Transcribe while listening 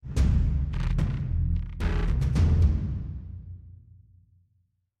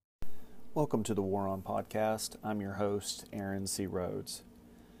Welcome to the War On Podcast. I'm your host, Aaron C. Rhodes.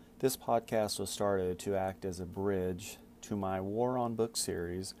 This podcast was started to act as a bridge to my War On book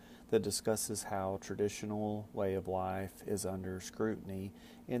series that discusses how traditional way of life is under scrutiny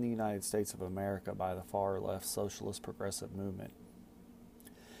in the United States of America by the far-left socialist progressive movement.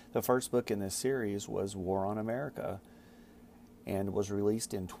 The first book in this series was War on America and was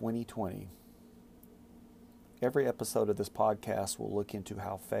released in 2020. Every episode of this podcast will look into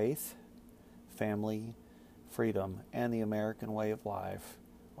how faith, family, freedom, and the American way of life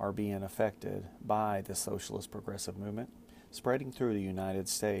are being affected by the socialist progressive movement, spreading through the United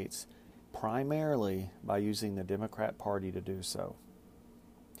States, primarily by using the Democrat Party to do so.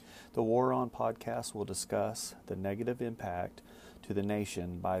 The War On podcast will discuss the negative impact to the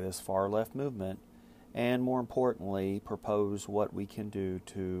nation by this far-left movement, and more importantly, propose what we can do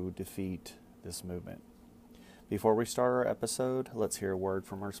to defeat this movement. Before we start our episode, let's hear a word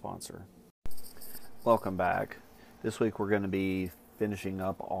from our sponsor. Welcome back. This week we're going to be finishing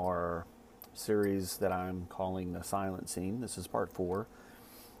up our series that I'm calling The Silent Scene. This is part 4.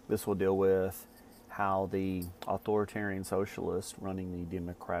 This will deal with how the authoritarian socialists running the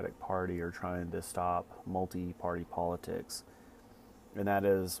Democratic Party are trying to stop multi-party politics. And that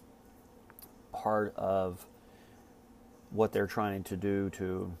is part of what they're trying to do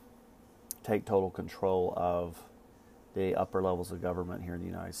to take total control of the upper levels of government here in the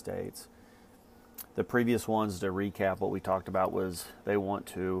United States. The previous ones, to recap, what we talked about was they want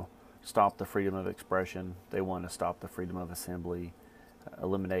to stop the freedom of expression, they want to stop the freedom of assembly,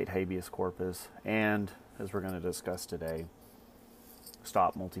 eliminate habeas corpus, and, as we're going to discuss today,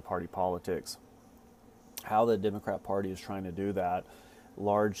 stop multi-party politics. How the Democrat Party is trying to do that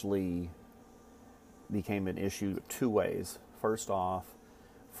largely became an issue two ways. First off,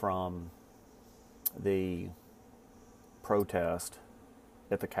 from the protest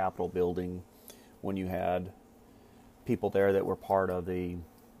at the Capitol building, when you had people there that were part of the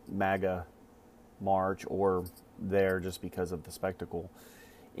MAGA march or there just because of the spectacle,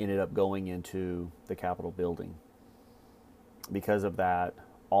 ended up going into the Capitol building. Because of that,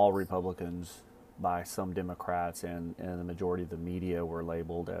 all Republicans, by some Democrats and the majority of the media, were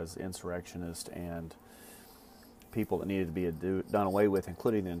labeled as insurrectionists and people that needed to be done away with,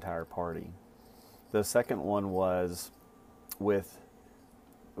 including the entire party. The second one was with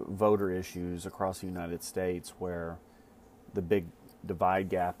voter issues across the United States, where the big divide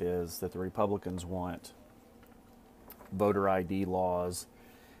gap is that the Republicans want voter ID laws,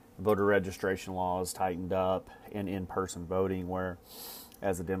 voter registration laws tightened up, and in-person voting, where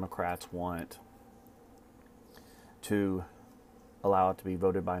as the Democrats want to allow it to be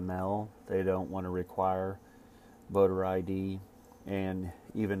voted by mail. They don't want to require voter ID, and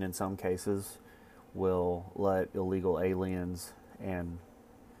even in some cases will let illegal aliens and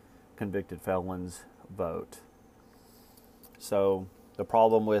convicted felons vote. So the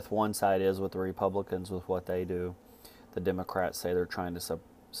problem with one side is with the Republicans, with what they do. The Democrats say they're trying to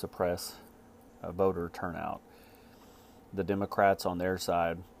suppress voter turnout. The Democrats on their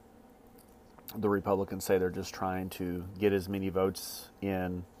side, the Republicans say they're just trying to get as many votes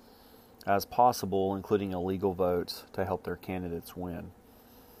in as possible, including illegal votes, to help their candidates win.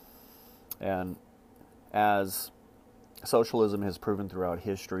 And as socialism has proven throughout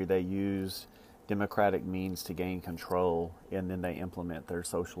history, they use democratic means to gain control, and then they implement their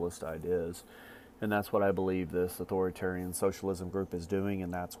socialist ideas. And that's what I believe this authoritarian socialism group is doing,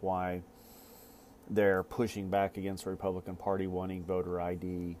 and that's why they're pushing back against the Republican Party, wanting voter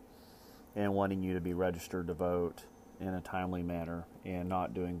ID and wanting you to be registered to vote in a timely manner, and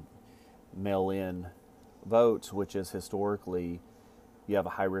not doing mail-in votes, which is historically, you have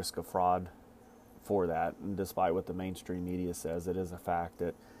a high risk of fraud for that. And despite what the mainstream media says, it is a fact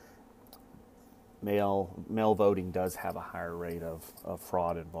that mail voting does have a higher rate of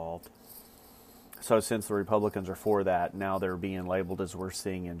fraud involved. So since the Republicans are for that, now they're being labeled, as we're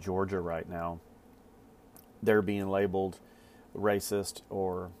seeing in Georgia right now, they're being labeled racist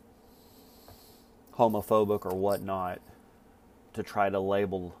or homophobic or whatnot, to try to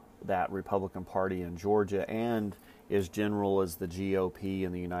label that Republican Party in Georgia, and as general as the GOP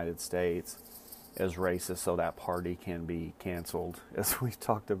in the United States, as racist, so that party can be canceled, as we've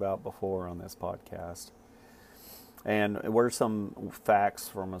talked about before on this podcast. And what are some facts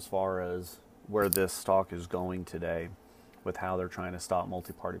from as far as where this talk is going today with how they're trying to stop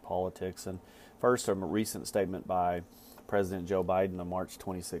multi-party politics? And first, a recent statement by President Joe Biden on March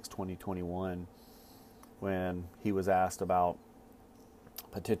 26, 2021, when he was asked about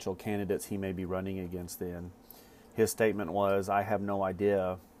potential candidates he may be running against then. His statement was, "I have no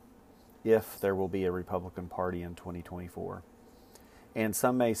idea if there will be a Republican Party in 2024. And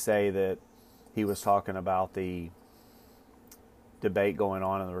some may say that he was talking about the debate going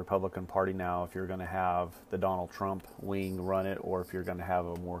on in the Republican Party now, if you're going to have the Donald Trump wing run it or if you're going to have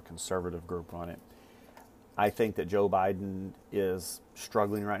a more conservative group run it. I think that Joe Biden is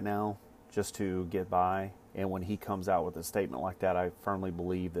struggling right now just to get by. And when he comes out with a statement like that, I firmly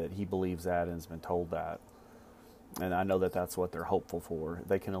believe that he believes that and has been told that. And I know that that's what they're hopeful for. If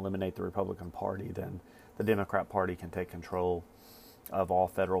they can eliminate the Republican Party, then the Democrat Party can take control of all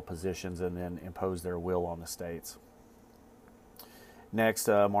federal positions and then impose their will on the states. Next,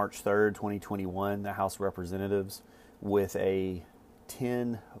 March 3rd, 2021, the House of Representatives, with a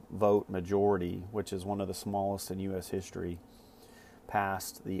 10-vote majority, which is one of the smallest in U.S. history,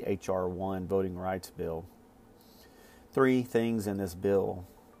 passed the H.R. 1 Voting Rights Bill. 3 things in this bill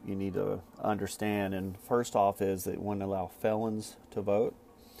you need to understand. And first off is that it wouldn't allow felons to vote.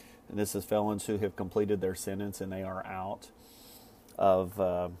 And this is felons who have completed their sentence and they are out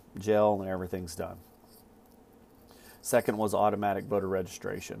of jail and everything's done. Second was automatic voter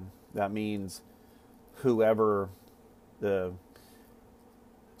registration. That means whoever the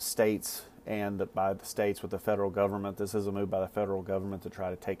states and by the states with the federal government, this is a move by the federal government to try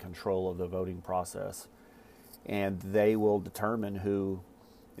to take control of the voting process. And they will determine who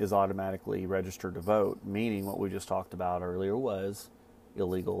is automatically registered to vote, meaning what we just talked about earlier was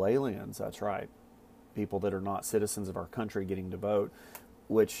illegal aliens. That's right. People that are not citizens of our country getting to vote,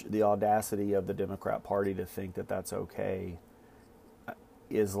 which the audacity of the Democrat Party to think that that's okay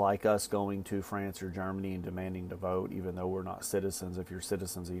is like us going to France or Germany and demanding to vote, even though we're not citizens if you're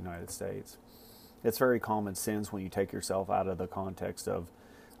citizens of the United States. It's very common sense when you take yourself out of the context of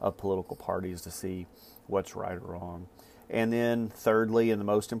political parties to see what's right or wrong. And then thirdly, and the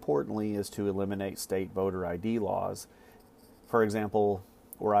most importantly, is to eliminate state voter ID laws. For example,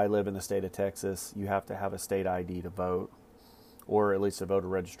 where I live in the state of Texas, you have to have a state ID to vote, or at least a voter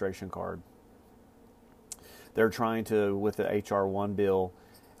registration card. They're trying to, with the H.R. 1 bill,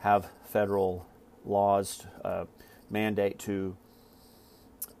 have federal laws mandate to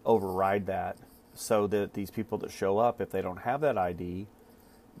override that so that these people that show up, if they don't have that ID,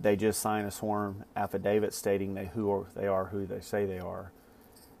 they just sign a sworn affidavit stating who they say they are.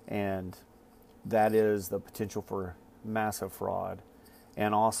 And that is the potential for massive fraud,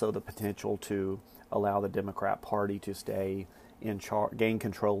 and also the potential to allow the Democrat Party to stay in charge, gain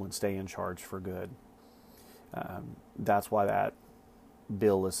control and stay in charge for good. That's why that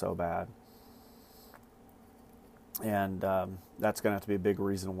bill is so bad. And that's going to have to be a big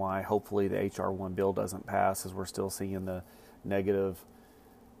reason why hopefully the H.R. 1 bill doesn't pass, as we're still seeing the negative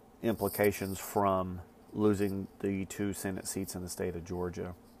implications from losing the 2 Senate seats in the state of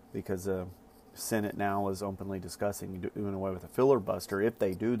Georgia, because the Senate now is openly discussing doing away with a filibuster. If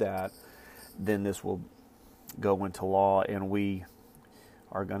they do that, then this will go into law, and we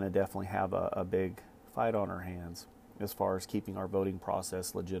are going to definitely have a big fight on our hands as far as keeping our voting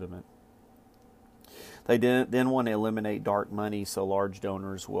process legitimate. They then want to eliminate dark money, so large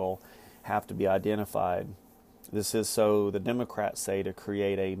donors will have to be identified. This is so the Democrats say to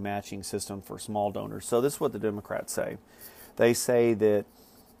create a matching system for small donors. So this is what the Democrats say. They say that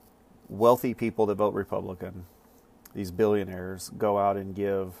wealthy people that vote Republican, these billionaires, go out and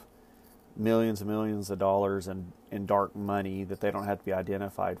give millions and millions of dollars in dark money that they don't have to be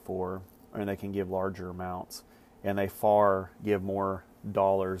identified for, and they can give larger amounts. And they far give more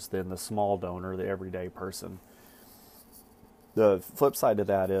dollars than the small donor, the everyday person. The flip side of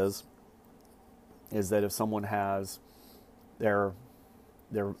that is that if someone has their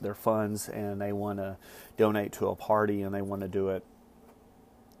funds and they want to donate to a party and they want to do it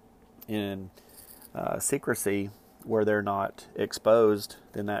in secrecy where they're not exposed,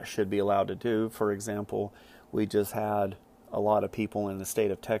 then that should be allowed to do. For example, we just had a lot of people in the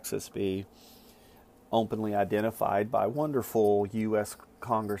state of Texas be openly identified by wonderful U.S.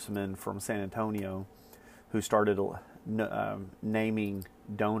 congressmen from San Antonio who started naming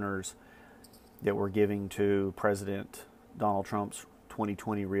donors that were giving to President Donald Trump's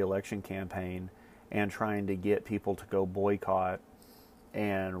 2020 re-election campaign and trying to get people to go boycott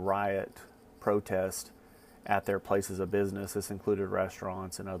and riot, protest at their places of business. This included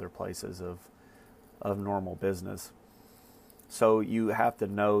restaurants and other places of normal business. So you have to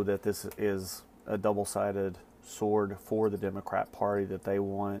know that this is a double-sided sword for the Democrat Party, that they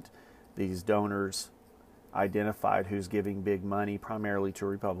want these donors identified who's giving big money primarily to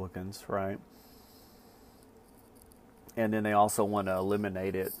Republicans, right? And then they also want to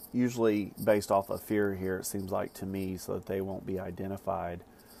eliminate it, usually based off of fear here, it seems like to me, so that they won't be identified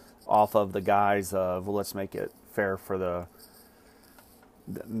off of the guise of, well, let's make it fair for the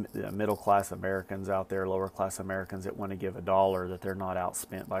the middle class Americans out there, lower class Americans that want to give $1, that they're not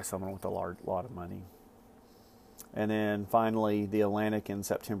outspent by someone with a lot of money. And then finally, The Atlantic in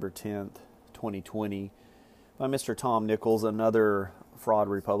September 10th, 2020, by Mr. Tom Nichols, another fraud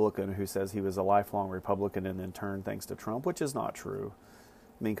Republican who says he was a lifelong Republican and then turned thanks to Trump, which is not true.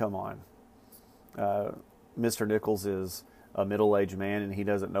 I mean, come on. Mr. Nichols is a middle-aged man and he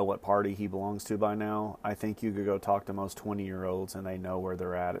doesn't know what party he belongs to by now. I think you could go talk to most 20-year-olds and they know where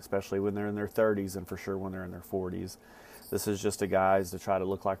they're at, especially when they're in their 30s and for sure when they're in their 40s. This is just a guise to try to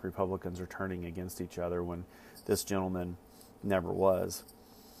look like Republicans are turning against each other when this gentleman never was.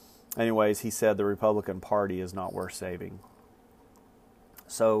 Anyways, he said the Republican Party is not worth saving.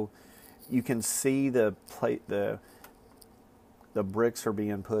 So you can see the bricks are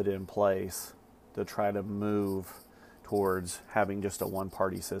being put in place to try to move towards having just a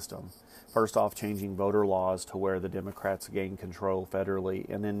one-party system. First off, changing voter laws to where the Democrats gain control federally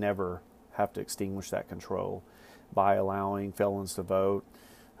and then never have to extinguish that control by allowing felons to vote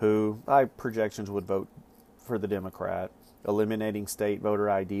who, by projections, would vote for the Democrat, eliminating state voter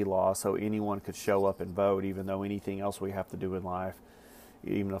ID law so anyone could show up and vote, even though anything else we have to do in life,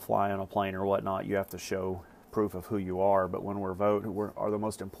 even to fly on a plane or whatnot, you have to show proof of who you are. But when we're the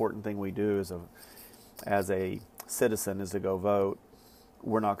most important thing we do as a citizen is to go vote.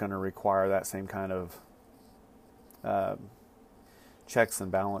 We're not going to require that same kind of checks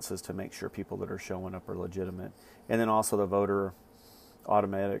and balances to make sure people that are showing up are legitimate. And then also the voter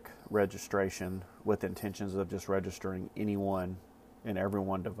automatic registration with intentions of just registering anyone and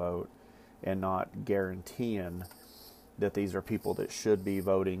everyone to vote and not guaranteeing that these are people that should be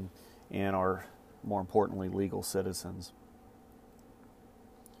voting and are, more importantly, legal citizens.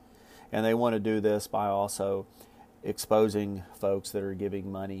 And they want to do this by also exposing folks that are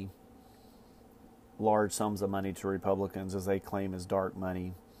giving money, large sums of money to Republicans, as they claim is dark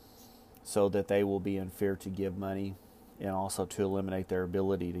money, so that they will be in fear to give money and also to eliminate their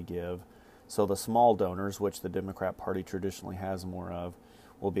ability to give. So the small donors, which the Democrat Party traditionally has more of,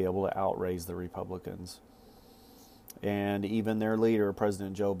 will be able to outraise the Republicans. And even their leader,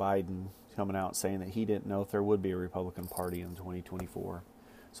 President Joe Biden, coming out saying that he didn't know if there would be a Republican Party in 2024.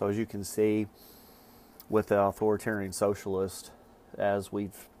 So as you can see, with the authoritarian socialist, as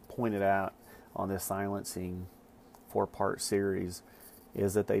we've pointed out on this silencing 4-part series,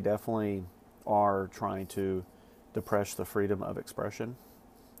 is that they definitely are trying to suppress the freedom of expression,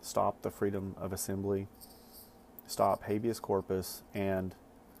 stop the freedom of assembly, stop habeas corpus, and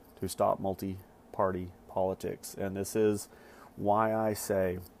to stop multi-party politics. And this is why I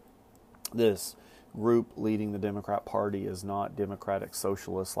say this group leading the Democrat Party is not democratic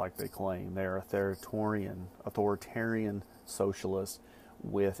socialists like they claim. They're authoritarian socialists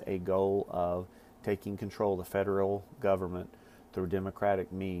with a goal of taking control of the federal government through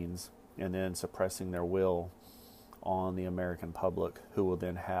democratic means and then suppressing their will on the American public, who will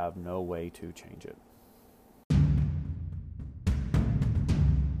then have no way to change it.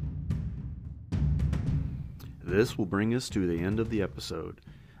 This will bring us to the end of the episode.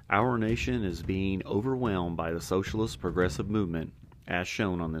 Our nation is being overwhelmed by the socialist progressive movement, as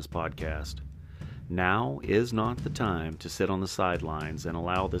shown on this podcast. Now is not the time to sit on the sidelines and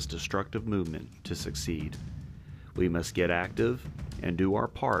allow this destructive movement to succeed. We must get active and do our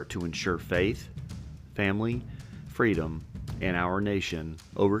part to ensure faith, family, freedom, and our nation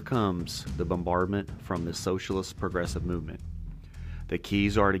overcomes the bombardment from the socialist progressive movement. The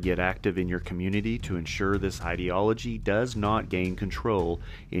keys are to get active in your community to ensure this ideology does not gain control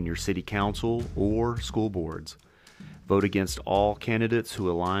in your city council or school boards. Vote against all candidates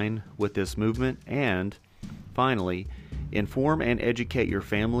who align with this movement, and finally, inform and educate your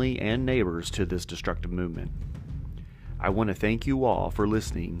family and neighbors to this destructive movement. I want to thank you all for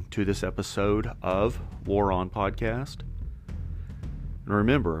listening to this episode of War On Podcast. And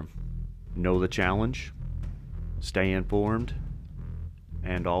remember, know the challenge, stay informed,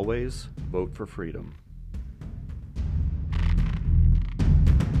 and always vote for freedom.